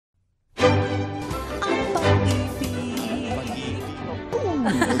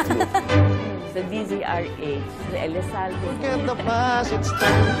DZRH, Elizalde. Forget the past, it's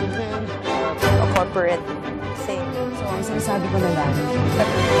time to mend. A corporate thing. So, ang sinasabi ko na lang,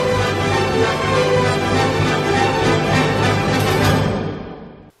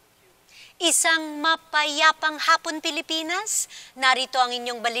 Isang mapayapang hapon Pilipinas, narito ang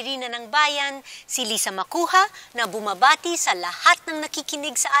inyong balerina ng bayan, si Lisa Macuja, na bumabati sa lahat ng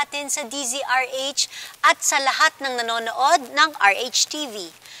nakikinig sa atin sa DZRH at sa lahat ng nanonood ng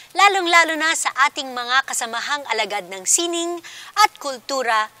RH-TV. Lalong-lalo na sa ating mga kasamahang alagad ng sining at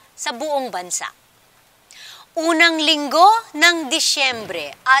kultura sa buong bansa. Unang linggo ng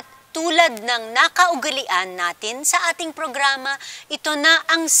Disyembre at tulad ng nakaugalian natin sa ating programa, ito na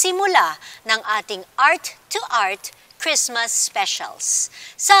ang simula ng ating Art2art Christmas Specials.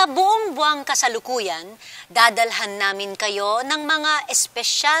 Sa buong buwang kasalukuyan, dadalhan namin kayo ng mga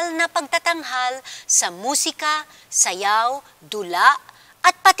espesyal na pagtatanghal sa musika, sayaw, dula,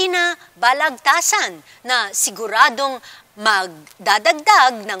 at pati na balagtasan na siguradong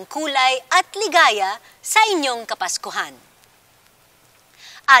magdadagdag ng kulay at ligaya sa inyong Kapaskuhan.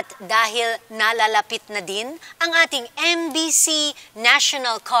 At dahil nalalapit na din ang ating MBC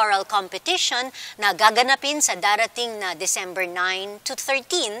National Choral Competition na gaganapin sa darating na December 9 to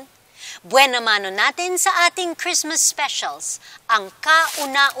 13, buena mano natin sa ating Christmas specials ang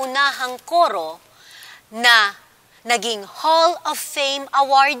kauna-unahang koro na naging Hall of Fame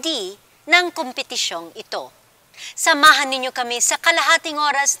awardee ng kompetisyong ito. Samahan ninyo kami sa kalahating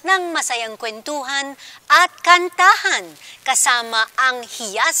oras ng masayang kwentuhan at kantahan kasama ang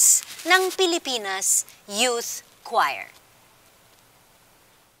Hiyas ng Pilipinas Youth Choir.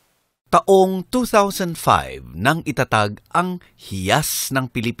 Taong 2005 nang itatag ang Hiyas ng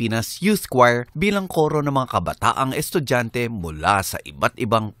Pilipinas Youth Choir bilang koro ng mga kabataang estudyante mula sa iba't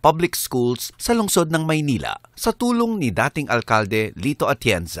ibang public schools sa lungsod ng Maynila. Sa tulong ni dating alkalde Lito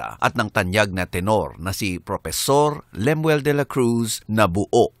Atienza at ng tanyag na tenor na si Profesor Lemuel de la Cruz,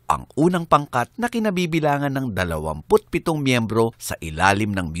 nabuo ang unang pangkat na kinabibilangan ng 27 miyembro sa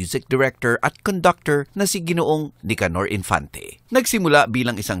ilalim ng music director at conductor na si Ginoong Nicanor Infante. Nagsimula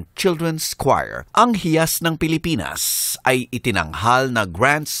bilang isang children's choir. Ang Hiyas ng Pilipinas ay itinanghal na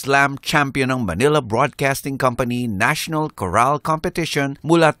Grand Slam champion ng Manila Broadcasting Company National Choral Competition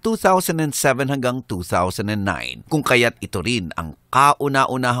mula 2007 hanggang 2009, kung kaya't ito rin ang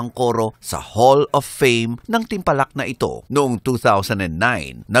kauna-unahang koro sa Hall of Fame ng timpalak na ito. Noong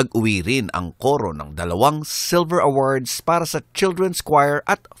 2009, nag-uwi rin ang koro ng 2 Silver Awards para sa Children's Choir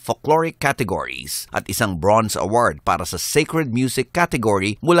at Folkloric categories at isang Bronze Award para sa Sacred Music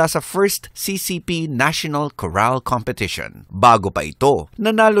category mula sa First CCP National Choral Competition. Bago pa ito,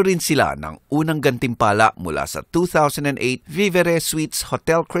 nanalo rin sila ng unang gantimpala mula sa 2008 Vivere Suites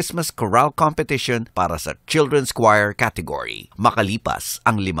Hotel Christmas Choral Competition para sa Children's Choir category. Makalipas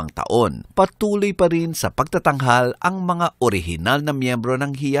ang 5 taon, patuloy pa rin sa pagtatanghal ang mga orihinal na miyembro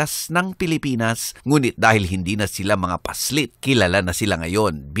ng Hiyas ng Pilipinas, ngunit dahil hindi na sila mga paslit, kilala na sila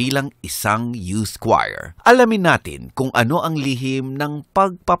ngayon bilang isang youth choir. Alamin natin kung ano ang lihim ng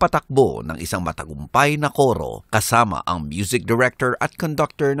pagpapatakbo ng isang matagumpay na koro kasama ang music director at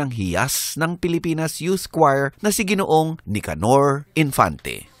conductor ng Hiyas ng Pilipinas Youth Choir na si Ginoong Nicanor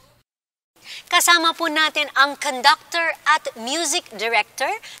Infante. Kasama po natin ang conductor at music director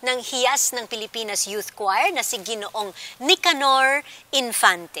ng Hiyas ng Pilipinas Youth Choir na si Ginoong Nicanor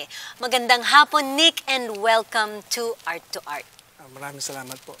Infante. Magandang hapon, Nick, and welcome to Art2art. Maraming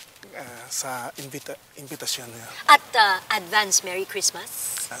salamat po sa invitasyon niyo. At advance Merry Christmas.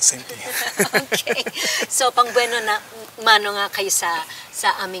 Same to you. Okay. So, pangbueno na mano nga kayo sa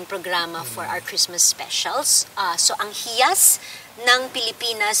aming programa for our Christmas specials. So, ang Hiyas ng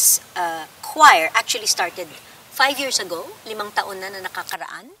Pilipinas Choir actually started 5 years ago, 5 taon na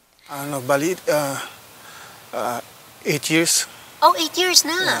nakakaraan. Bali, 8 years. Oh, 8 years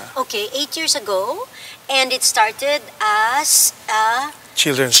na. Yeah. Okay, 8 years ago. And it started as a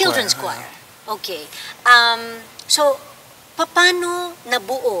Children's choir. Okay. So, paano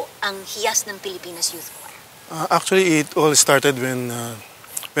nabuo ang Hiyas ng Pilipinas Youth Choir? Actually, it all started when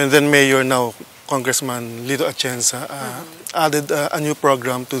then Mayor, now Congressman Lito Atienza, added a new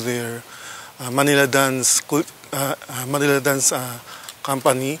program to their Manila Dance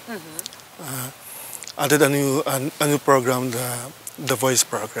company. Added a new program, the Voice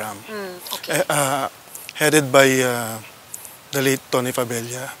program, Okay. headed by the late Tony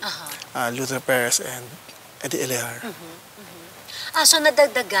Fabella, Luther Perez, and Eddie Elear. So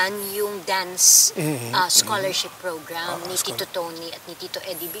nadagdagan yung dance scholarship program ni Tito Tony at ni Tito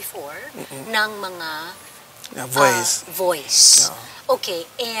Eddie before ng mga Voice. Voice. Yeah. Okay,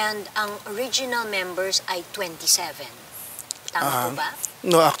 and ang original members ay 27. Tama po ba?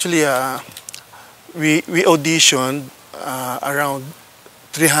 No, actually, we auditioned around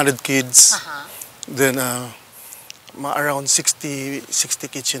 300 kids. Then around 60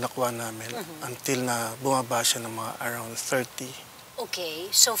 kids yung nakuha namin until na bumaba siya ng mga around 30. Okay,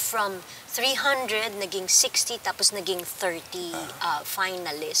 so from 300 naging 60 tapos naging 30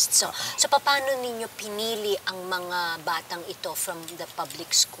 finalists. So paano ninyo pinili ang mga batang ito from the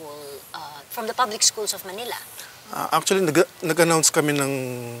public schools of Manila? Actually nag-announce kami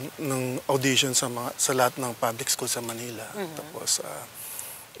ng audition sa lahat ng public school sa Manila. Tapos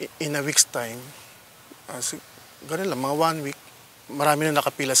in a week's time, ganun lang, mga 1 week, marami na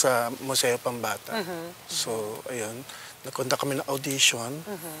nakapila sa Museo Pambata. So ayun, nag-conduct kami ng audition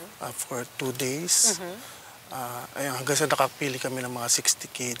for 2 days. Ayun, hanggang sa nakapili kami ng mga 60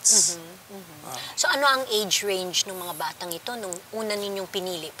 kids. So ano ang age range ng mga batang ito nung una ninyong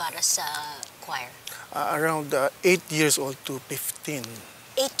pinili para sa choir? Around 8 years old to 15.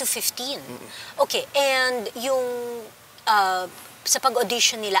 8 to 15? Okay, and yung sa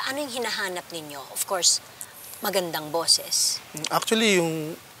pag-audition nila, ano yung hinahanap ninyo? Of course, magandang boses. Actually,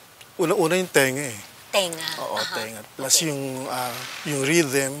 yung una-una yung tenga eh. Tenga. Oo, tenga. Plus yung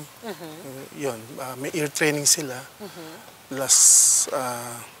rhythm, yun, may ear training sila. Plus,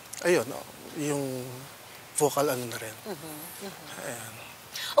 ayun, yung vocal ano na rin. Ayan.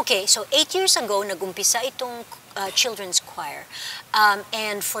 Okay, so 8 years ago, nag-umpisa itong children's choir.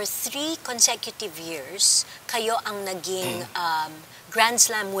 And for 3 consecutive years, kayo ang naging Grand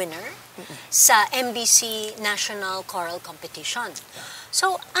Slam winner sa MBC National Choral Competition.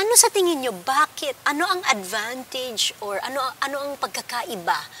 So, ano sa tingin nyo, bakit? Ano ang advantage or ano ang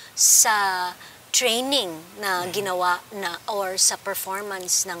pagkakaiba sa training na ginawa na or sa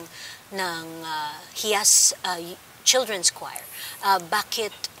performance ng Hiyas Children's Choir?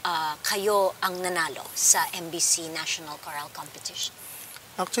 Bakit kayo ang nanalo sa MBC National Choral Competition?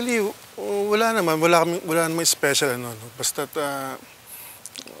 Actually, wala namang special ano. Basta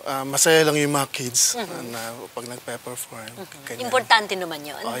masaya lang yung mga kids na pag nagpe-perform. Importante naman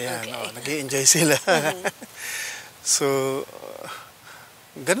yun. Oh, yan. Okay. Nag-i-enjoy sila. So,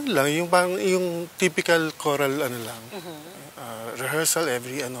 ganun lang. Yung typical choral ano lang. Rehearsal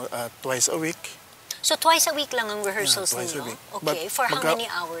every twice a week. So, twice a week lang ang rehearsals twice a ninyo? week. Okay. For how many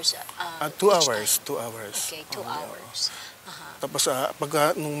hours? 2 hours. 2 hours. Okay, 2 hours. Tapos,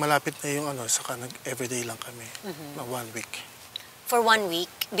 nung malapit na yung saka everyday lang kami. Na 1 week. For 1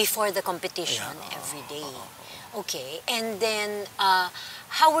 week before the competition, every day. Okay. And then,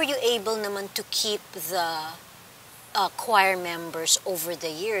 how were you able naman to keep the choir members over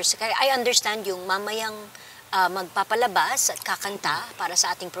the years? I understand yung mamayang magpapalabas at kakanta para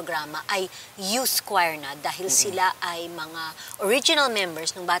sa ating programa ay youth choir na dahil sila ay mga original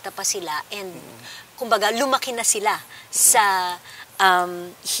members nung bata pa sila and kumbaga lumaki na sila sa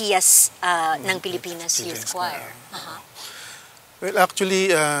Hiyas ng Pilipinas Youth Choir. Well,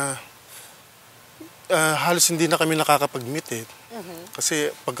 actually, halos hindi na kami nakakapag-meet eh.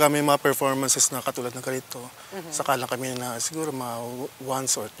 Kasi pagka may mga performances na katulad ng ganito, saka lang kami na siguro mga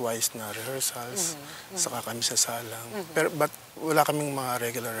once or twice na rehearsals, saka kami sasalang. But wala kaming mga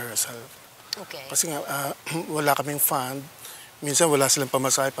regular rehearsal. Okay. Kasi nga, wala kaming fund. Minsan wala silang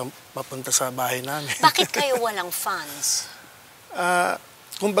pamasahe papunta sa bahay namin. Bakit kayo walang funds?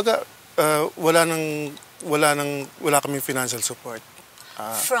 Kumbaga, wala kaming financial support.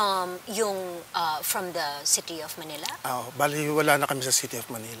 From the City of Manila? Bali, wala na kami sa City of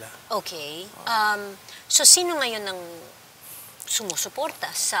Manila. Okay. So, sino ngayon ang sumusuporta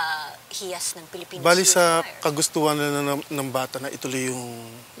sa Hiyas ng Pilipinas? Bali sa kagustuhan na ng bata na ituloy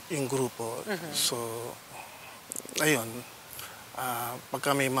yung grupo. So, ayun.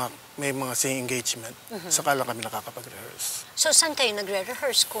 Pagka may mga singing engagement, saka lang kami nakakapag-rehearse. So, saan kayo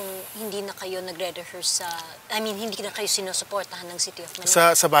nagre-rehearse kung hindi na kayo nagre-rehearse hindi na kayo sinusuportahan ng City of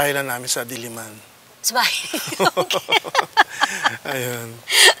Manila? Sa bahay lang namin, sa Diliman. Sa bahay? Okay. Ayun.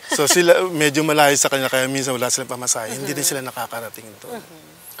 So, sila medyo malayo sa kanya, kaya minsan wala silang pamasahe. Hindi din sila nakakarating doon.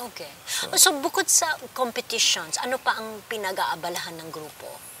 Okay. So, bukod sa competitions, ano pa ang pinag-aabalahan ng grupo?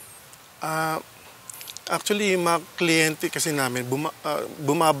 Actually, yung mga kliyente kasi namin,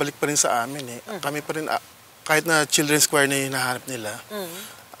 bumabalik pa rin sa amin eh. Kami pa rin, kahit na children's choir na yung hinahanap nila,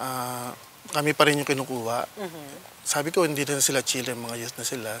 kami pa rin yung kinukuha. Sabi ko, hindi na sila children, mga youth na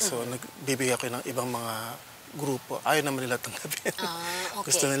sila. So, nagbibigay ako ng ibang mga grupo. Ayaw naman nila tanggapin. Okay.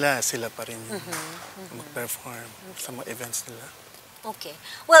 Gusto nila, sila pa rin yung mag-perform sa mga events nila. Okay.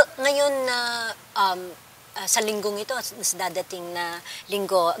 Well, ngayon na sa linggong ito, sa dadating na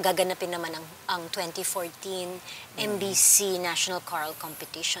linggo, gaganapin naman ang 2014 MBC National Choral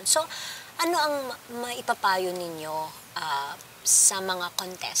Competition. So, ano ang maipapayo ninyo sa mga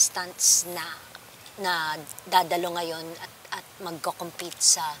contestants na na dadalo ngayon at magko-compete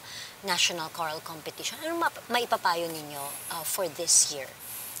sa National Choral Competition. Ano maipapayo ninyo for this year?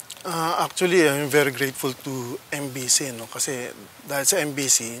 Actually, I'm very grateful to MBC, no? Kasi dahil sa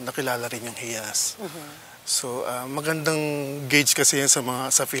MBC, nakilala rin yung Hiyas. So, magandang gauge kasi yan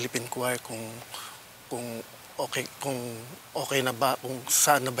sa Philippine choir kung okay na ba, kung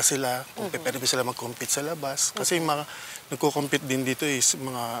saan na ba sila, kung pwede ba sila mag-compete sa labas. Kasi yung mga nagko-compete din dito is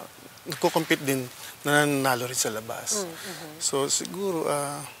mga nagko-compete din na nanalo rin sa labas. So, siguro,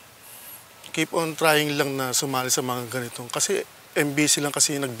 keep on trying lang na sumali sa mga ganitong. Kasi MBC lang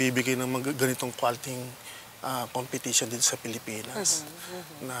kasi nagbibigay ng mga ganitong quality competition dito sa Pilipinas.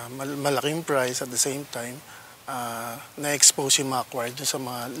 Na malaking prize at the same time, na-expose yung mga choir dun sa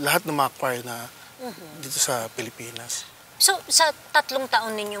lahat ng mga choir na dito sa Pilipinas. So, sa 3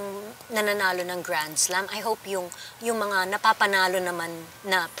 taon ninyong nananalo ng Grand Slam, I hope yung mga napapanalo naman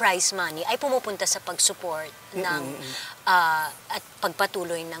na prize money ay pumupunta sa pag-support ng at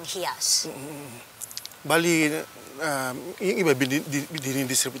pagpatuloy ng Hiyas. Bali, yung iba,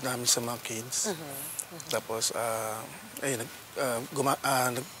 dinidistribute namin sa mga kids. Tapos, ayun,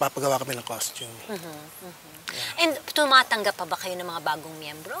 nagpapagawa kami ng costume. And tumatanggap pa ba kayo ng mga bagong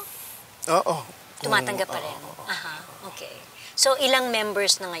miyembro? Oo. Tumatanggap pa rin? Aha, okay. So, ilang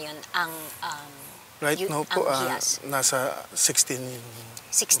members na ngayon ang right now po, Hiyas? nasa 16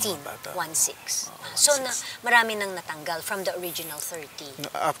 16, bata. 16. So, marami nang natanggal from the original 30.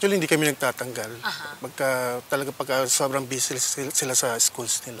 Actually, hindi kami nagtatanggal. Pagka sobrang busy sila sa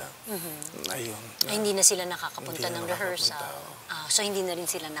schools nila. Ayun. Ay, hindi na sila nakakapunta ng rehearsal. So, hindi na rin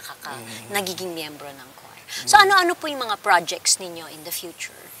sila nagiging miyembro ng choir. So, ano-ano po yung mga projects ninyo in the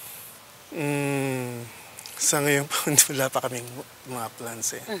future? Sa ngayon po, wala pa kaming mga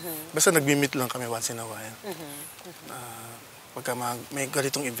plans eh. Basta nag-meet lang kami once in a while. Pagka may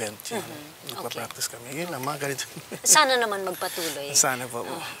ganitong event, nagpa-practice kami. Yun lang, mga ganito. Sana naman magpatuloy. Sana po.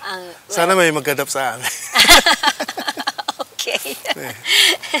 Sana may mag-adapt sa amin. Okay.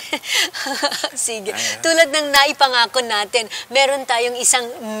 Sige. Tulad ng naipangako natin, meron tayong isang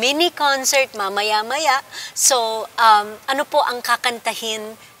mini concert mamaya-maya. So, ano po ang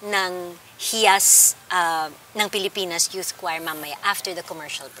kakantahin ng Hiyas ng Pilipinas Youth Choir mamaya after the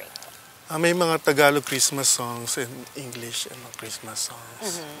commercial break? May mga Tagalog Christmas songs and English Christmas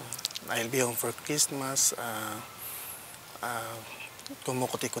songs. I'll Be Home for Christmas,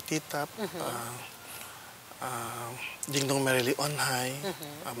 Kumukuti-Kutitap, Ding Dong Merrily on High,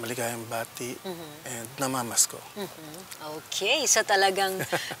 Maligayang Bati, and Namamasko. Okay, so talagang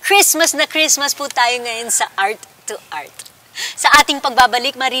Christmas na Christmas po tayo ngayon sa Art2art. Sa ating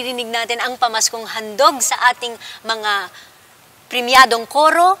pagbabalik, maririnig natin ang pamaskong handog sa ating mga premyadong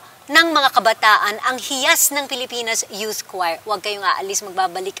koro ng mga kabataan, ang Hiyas ng Pilipinas Youth Choir. Huwag kayong aalis,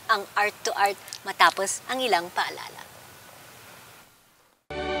 magbabalik ang Art2art matapos ang ilang paalala.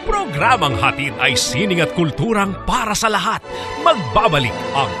 Programang hatid ay sining at kulturang para sa lahat. Magbabalik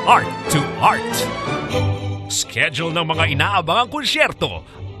ang Art2art. Schedule ng mga inaabangang konsyerto,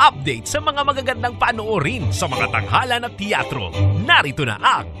 update sa mga magagandang panoorin sa mga tanghalan at teatro. Narito na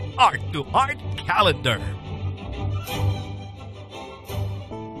ang Art2art Calendar.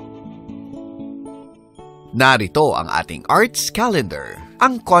 Narito ang ating Arts Calendar.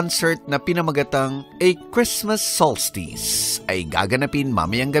 Ang concert na pinamagatang A Christmas Solstice ay gaganapin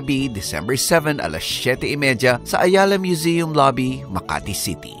mamayang gabi, December 7, alas 7:30 sa Ayala Museum Lobby, Makati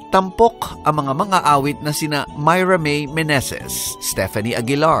City. Tampok ang mga awit na sina Myra May Meneses, Stephanie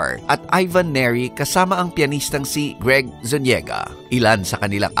Aguilar at Ivan Neri kasama ang pianistang si Greg Zuniega. Ilan sa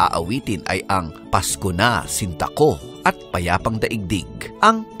kanilang aawitin ay ang Pasko na, Sinta Ko at Payapang Daigdig,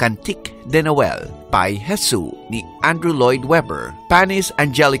 ang Cantique de Noel, Pai Jesu ni Andrew Lloyd Webber, Panis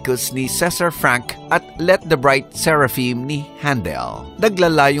Angelicus ni Cesar Frank at Let the Bright Seraphim ni Handel.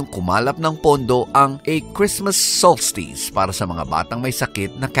 Naglalayong kumalap ng pondo ang A Christmas Solstice para sa mga batang may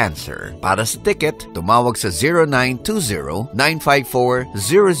sakit na cancer. Para sa ticket, tumawag sa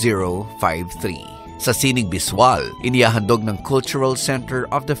 0920-954-0053. Sa sining biswal, inihahandog ng Cultural Center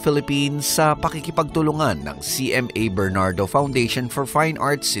of the Philippines sa pakikipagtulungan ng CMA Bernardo Foundation for Fine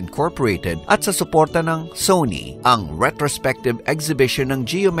Arts Incorporated at sa suporta ng Sony, ang retrospective exhibition ng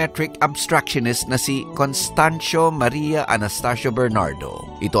geometric abstractionist na si Constancio Maria Anastasio Bernardo.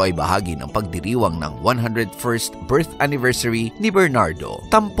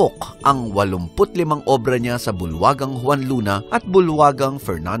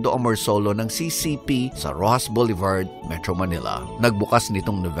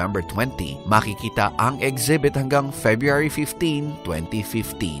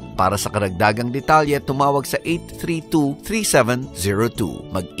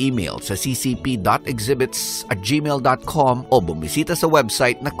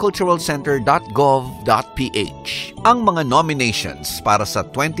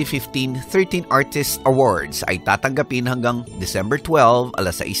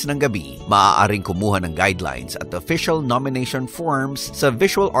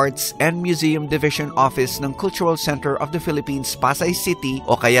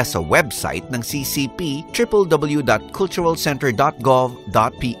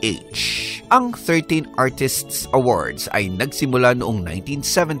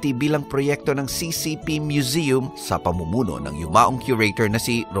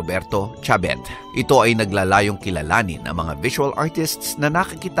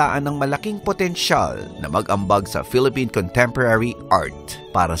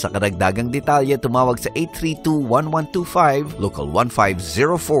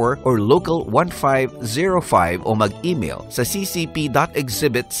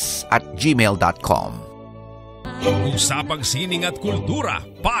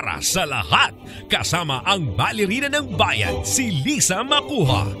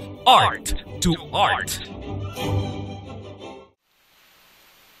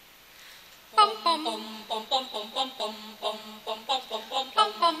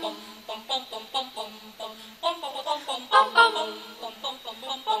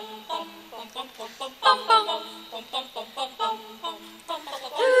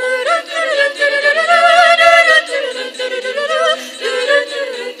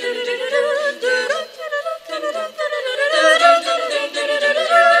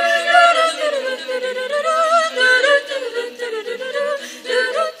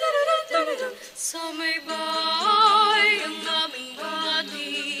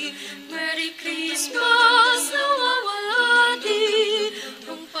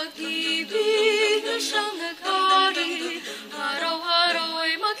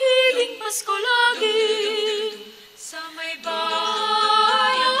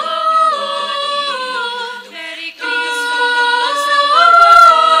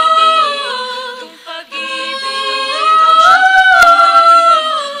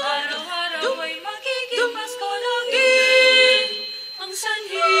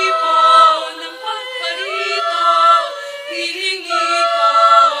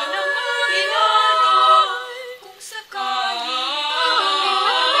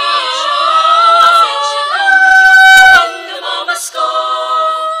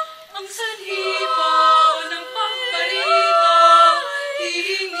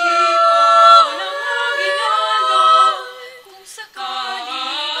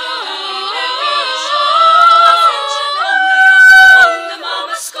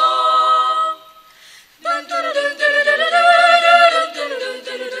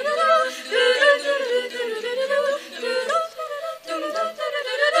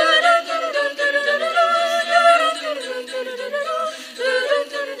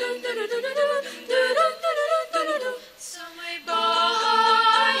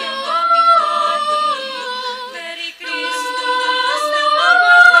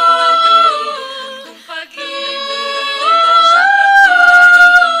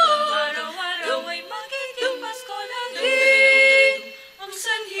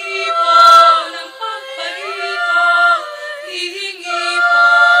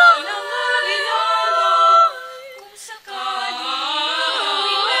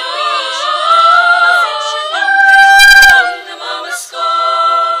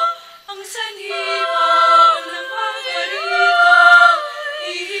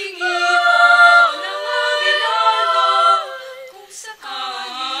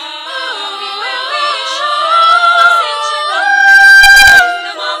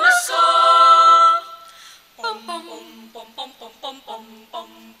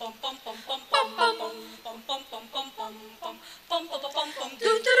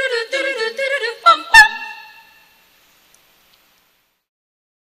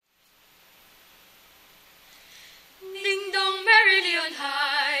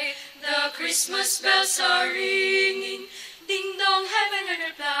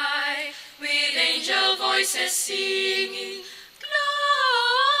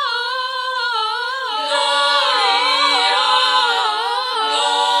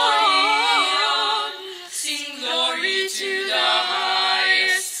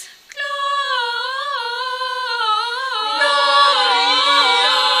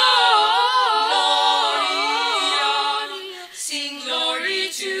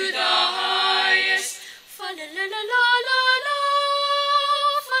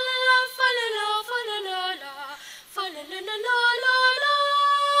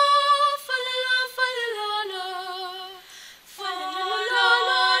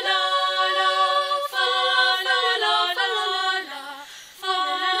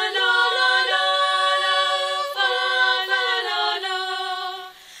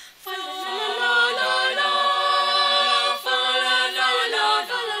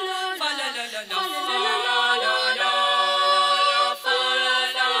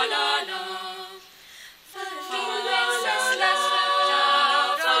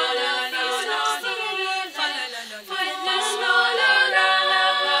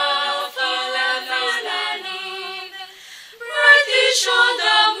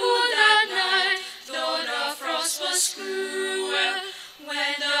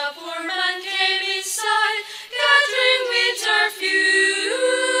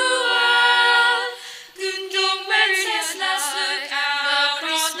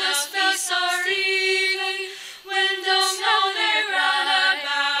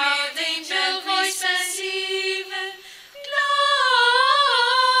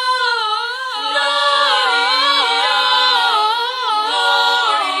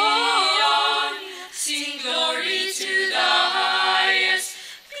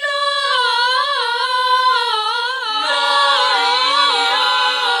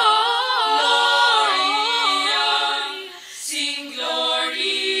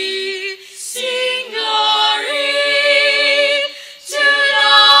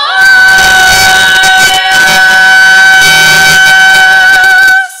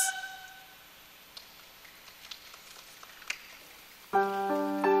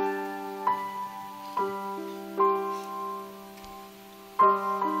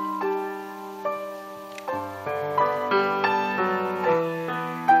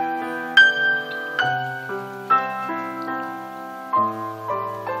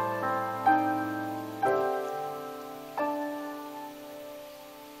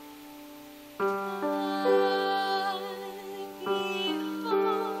 Mistletoe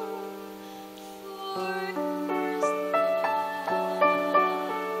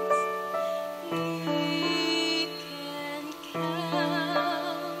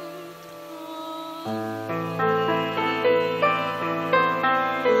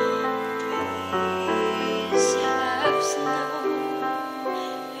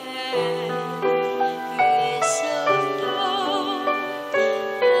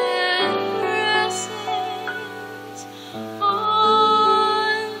and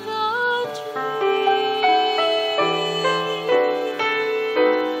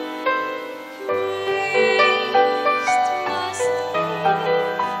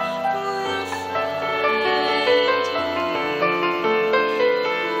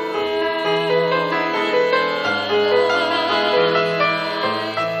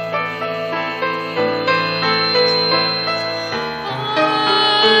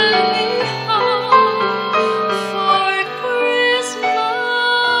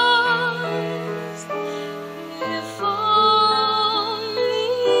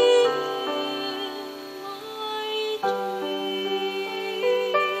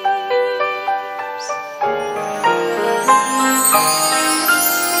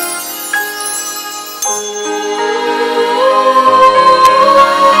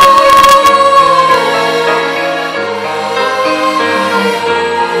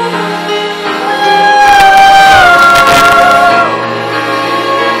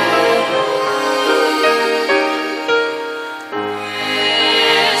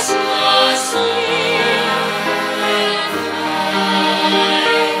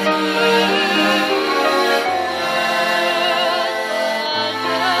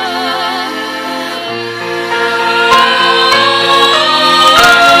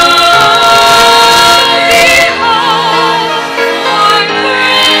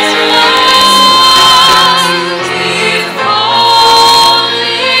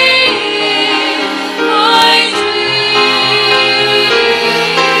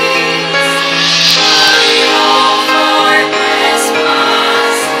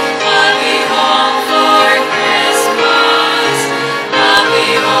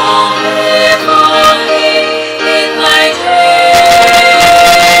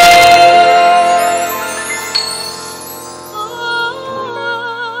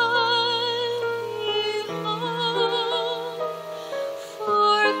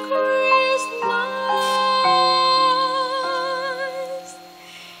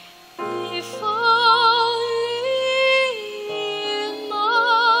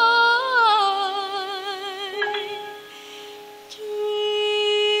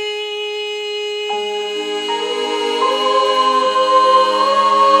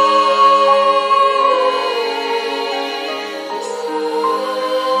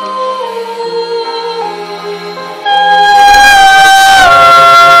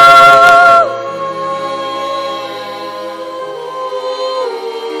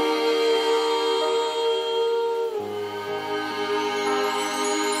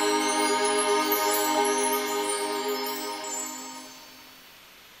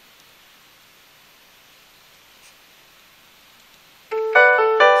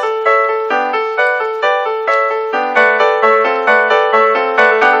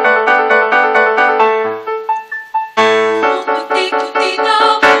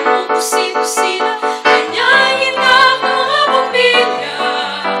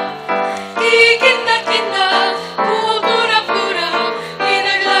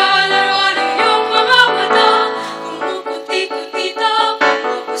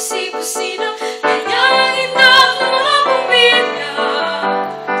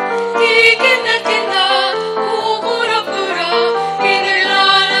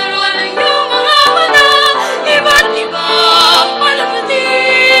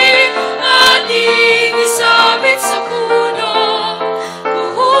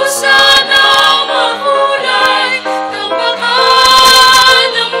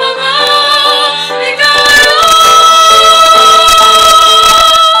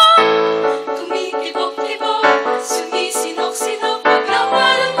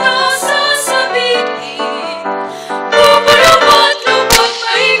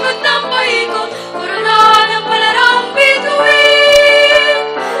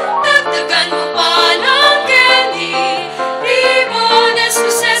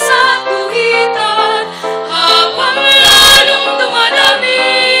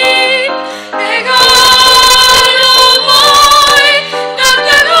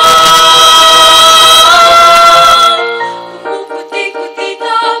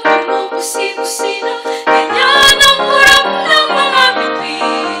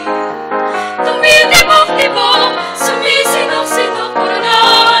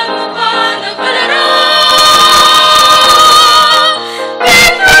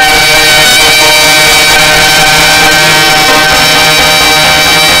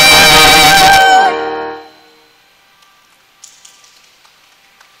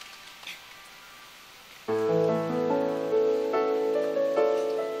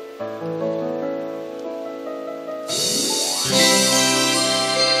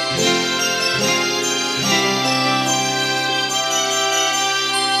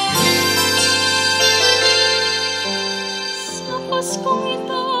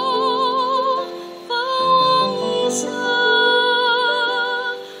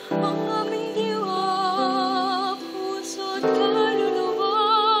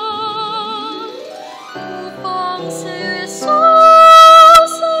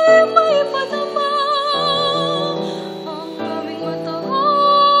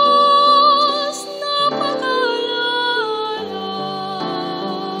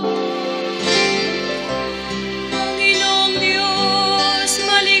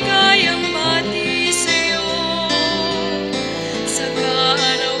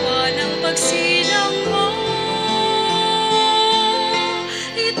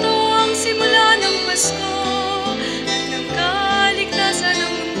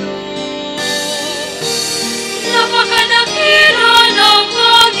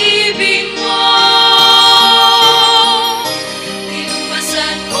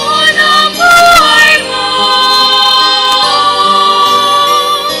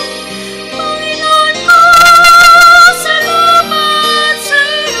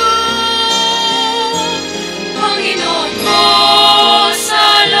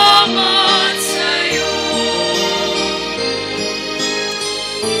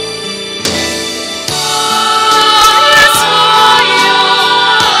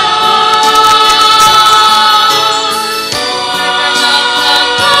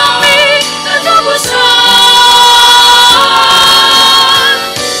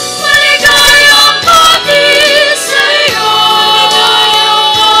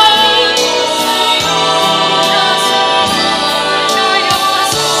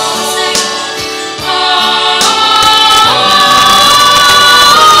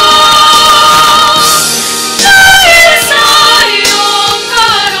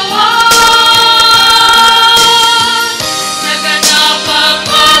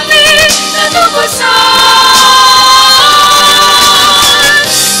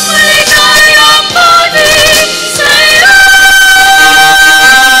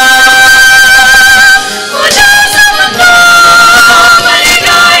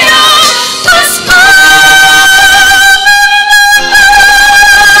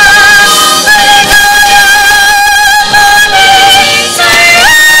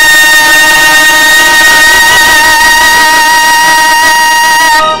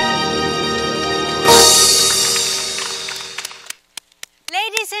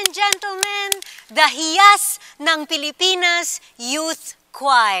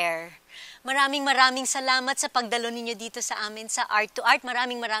Choir. Maraming salamat sa pagdalo ninyo dito sa amin sa Art2art.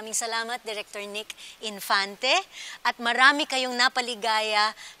 Maraming salamat, Director Nick Infante. At marami kayong napaligaya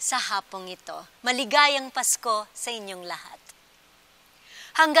sa hapong ito. Maligayang Pasko sa inyong lahat.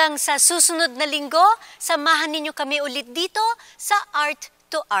 Hanggang sa susunod na linggo, samahan ninyo kami ulit dito sa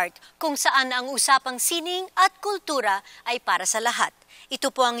Art2art, kung saan ang usapang sining at kultura ay para sa lahat. Ito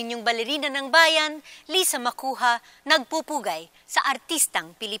po ang inyong balerina ng bayan, Lisa Macuja, nagpupugay sa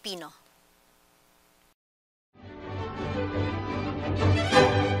artistang Pilipino.